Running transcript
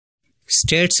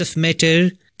States of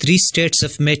matter, 3 states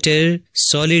of matter,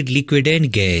 solid, liquid and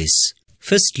gas.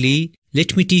 Firstly,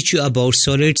 let me teach you about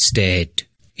solid state.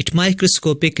 At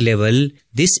microscopic level,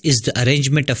 this is the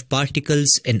arrangement of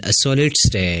particles in a solid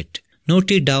state.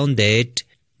 Note it down that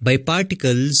by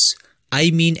particles,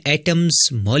 I mean atoms,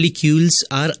 molecules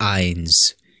or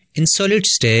ions. In solid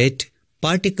state,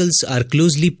 particles are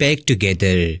closely packed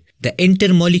together. The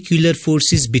intermolecular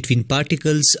forces between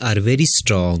particles are very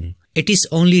strong. It is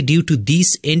only due to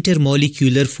these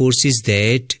intermolecular forces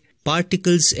that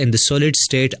particles in the solid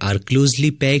state are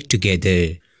closely packed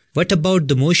together. What about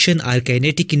the motion or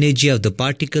kinetic energy of the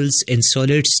particles in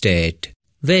solid state?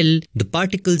 Well, the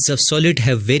particles of solid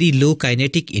have very low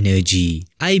kinetic energy.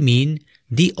 I mean,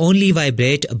 they only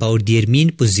vibrate about their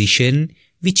mean position,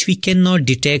 which we cannot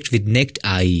detect with naked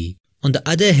eye. On the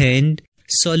other hand,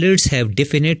 solids have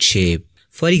definite shape.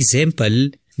 For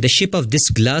example, the shape of this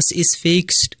glass is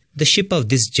fixed, the shape of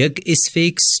this jug is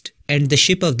fixed, and the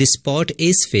shape of this pot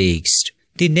is fixed.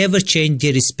 They never change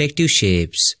their respective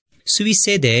shapes. So we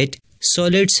say that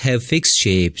solids have fixed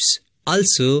shapes.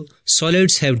 Also,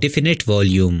 solids have definite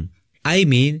volume. I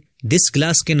mean, this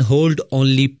glass can hold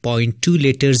only 0.2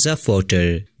 liters of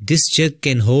water. This jug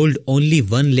can hold only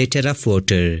 1 liter of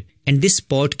water. And this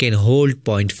pot can hold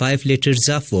 0.5 liters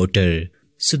of water.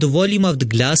 So the volume of the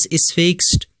glass is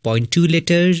fixed, 0.2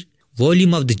 liter.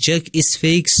 Volume of the jug is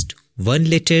fixed, 1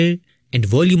 liter. And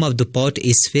volume of the pot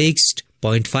is fixed,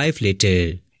 0.5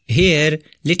 liter. Here,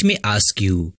 let me ask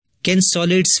you, can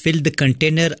solids fill the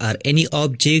container or any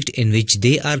object in which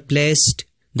they are placed?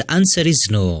 The answer is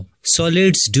no.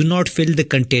 Solids do not fill the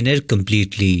container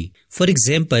completely. For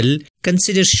example,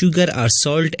 consider sugar or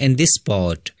salt in this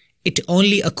pot. It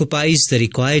only occupies the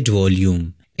required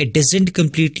volume. It doesn't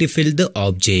completely fill the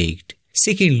object.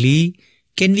 Secondly,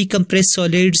 can we compress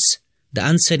solids? The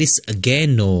answer is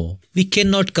again no. We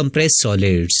cannot compress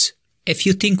solids. If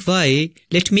you think why,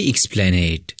 let me explain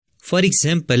it. For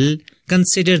example,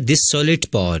 consider this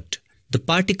solid pot. The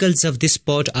particles of this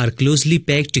pot are closely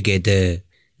packed together.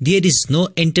 There is no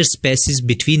interspaces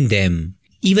between them.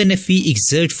 Even if we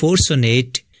exert force on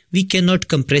it, we cannot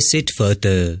compress it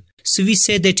further. So we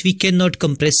say that we cannot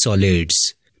compress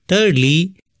solids.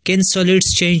 Thirdly, can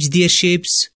solids change their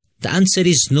shapes? The answer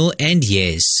is no and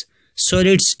yes.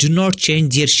 Solids do not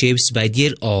change their shapes by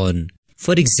their own.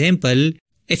 For example,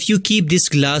 if you keep this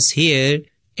glass here,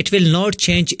 it will not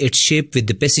change its shape with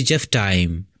the passage of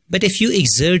time. But if you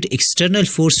exert external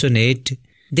force on it,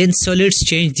 then solids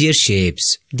change their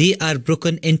shapes. They are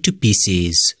broken into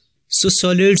pieces. So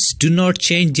solids do not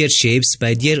change their shapes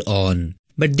by their own,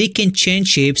 but they can change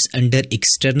shapes under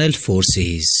external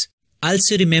forces.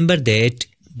 Also remember that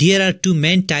there are 2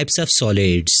 main types of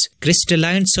solids,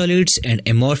 crystalline solids and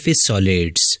amorphous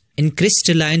solids. In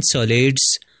crystalline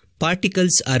solids,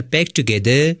 particles are packed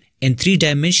together in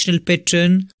 3-dimensional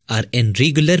pattern or in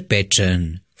regular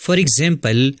pattern. For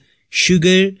example,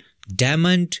 sugar,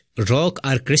 diamond, rock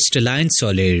are crystalline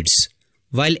solids.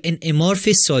 While in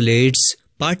amorphous solids,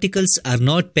 particles are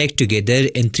not packed together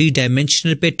in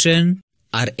 3-dimensional pattern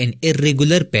or in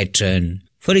irregular pattern.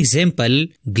 For example,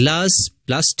 glass,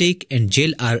 plastic and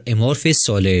gel are amorphous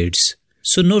solids.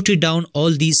 So note down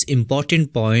all these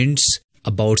important points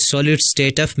about solid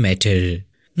state of matter.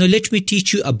 Now let me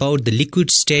teach you about the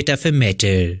liquid state of a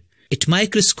matter. At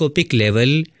microscopic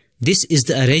level, this is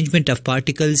the arrangement of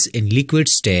particles in liquid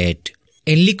state.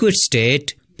 In liquid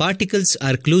state, particles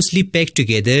are closely packed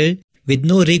together with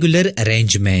no regular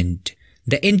arrangement.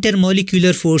 The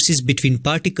intermolecular forces between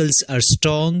particles are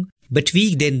strong but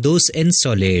weak than those in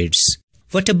solids.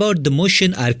 What about the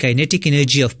motion or kinetic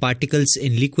energy of particles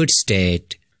in liquid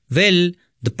state? Well,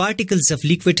 the particles of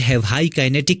liquid have high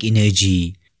kinetic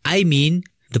energy. I mean,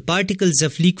 the particles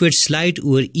of liquid slide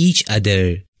over each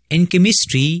other. In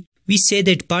chemistry, we say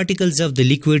that particles of the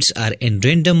liquids are in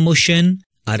random motion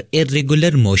or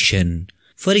irregular motion.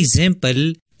 For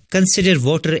example, consider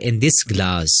water in this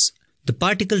glass. The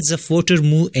particles of water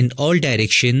move in all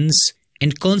directions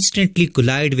and constantly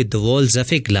collide with the walls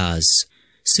of a glass.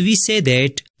 So we say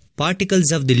that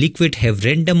particles of the liquid have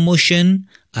random motion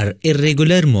or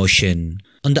irregular motion.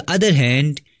 On the other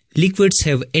hand, liquids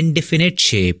have indefinite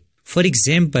shape. For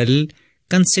example,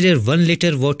 consider 1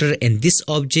 liter water in this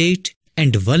object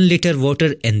and 1 liter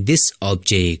water in this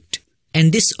object. In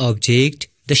this object,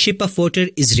 the shape of water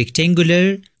is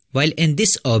rectangular, while in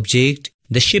this object,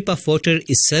 the shape of water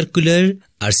is circular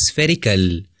or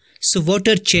spherical. So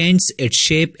water changes its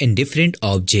shape in different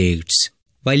objects,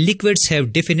 while liquids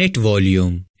have definite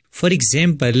volume. For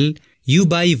example, you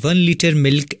buy 1 liter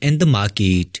milk in the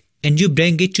market and you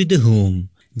bring it to the home.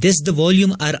 Does the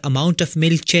volume or amount of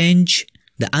milk change?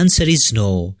 The answer is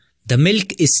no. The milk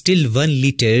is still 1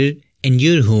 liter in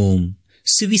your home.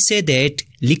 So we say that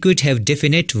liquid have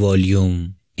definite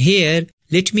volume. Here,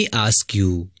 let me ask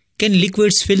you, can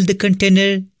liquids fill the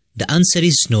container? The answer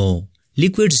is no.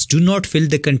 Liquids do not fill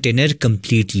the container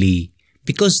completely.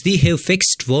 Because they have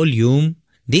fixed volume,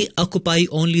 they occupy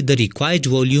only the required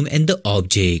volume in the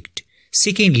object.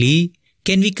 Secondly,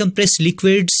 can we compress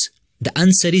liquids? The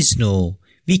answer is no.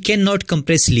 We cannot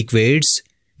compress liquids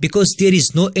because there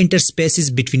is no interspaces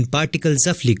between particles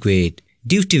of liquid,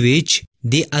 due to which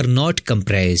they are not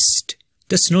compressed.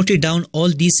 Thus note down all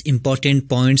these important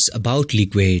points about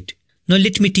liquid. Now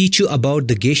let me teach you about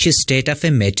the gaseous state of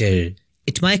a matter.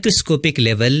 At microscopic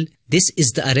level, this is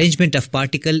the arrangement of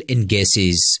particles in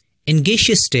gases. In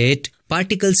gaseous state,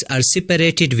 particles are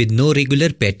separated with no regular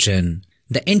pattern.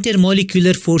 The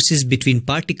intermolecular forces between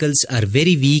particles are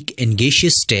very weak in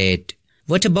gaseous state.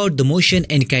 What about the motion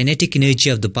and kinetic energy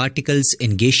of the particles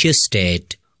in gaseous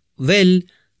state? Well,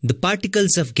 the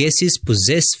particles of gases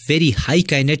possess very high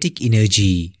kinetic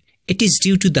energy. It is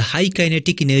due to the high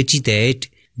kinetic energy that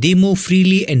they move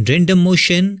freely in random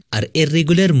motion or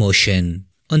irregular motion.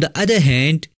 On the other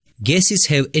hand, gases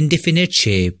have indefinite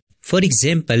shape. For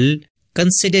example,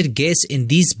 consider gas in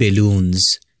these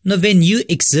balloons. Now when you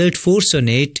exert force on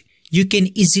it, you can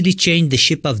easily change the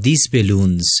shape of these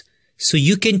balloons. So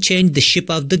you can change the shape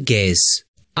of the gas.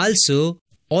 Also,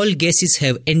 all gases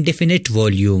have indefinite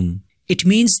volume. It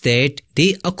means that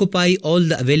they occupy all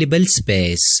the available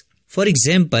space. For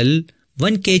example,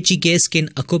 1 kg gas can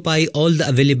occupy all the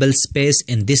available space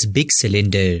in this big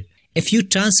cylinder. If you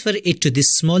transfer it to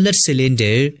this smaller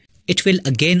cylinder, it will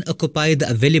again occupy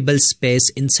the available space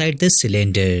inside the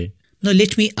cylinder. Now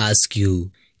let me ask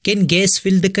you, can gas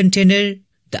fill the container?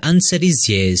 The answer is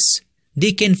yes.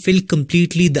 They can fill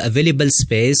completely the available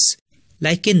space,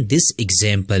 like in this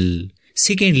example.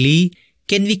 Secondly,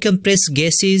 can we compress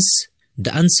gases?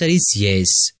 The answer is yes.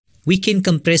 We can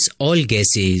compress all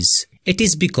gases. It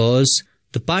is because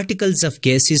the particles of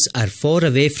gases are far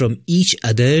away from each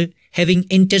other, having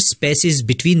interspaces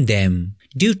between them,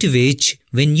 due to which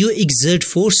when you exert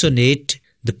force on it,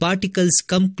 the particles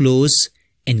come close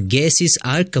and gases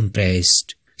are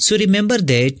compressed. So remember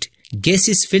that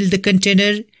gases fill the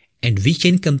container and we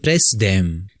can compress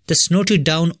them. Thus note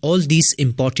down all these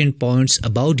important points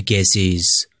about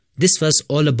gases. This was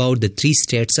all about the 3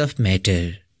 states of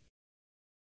matter.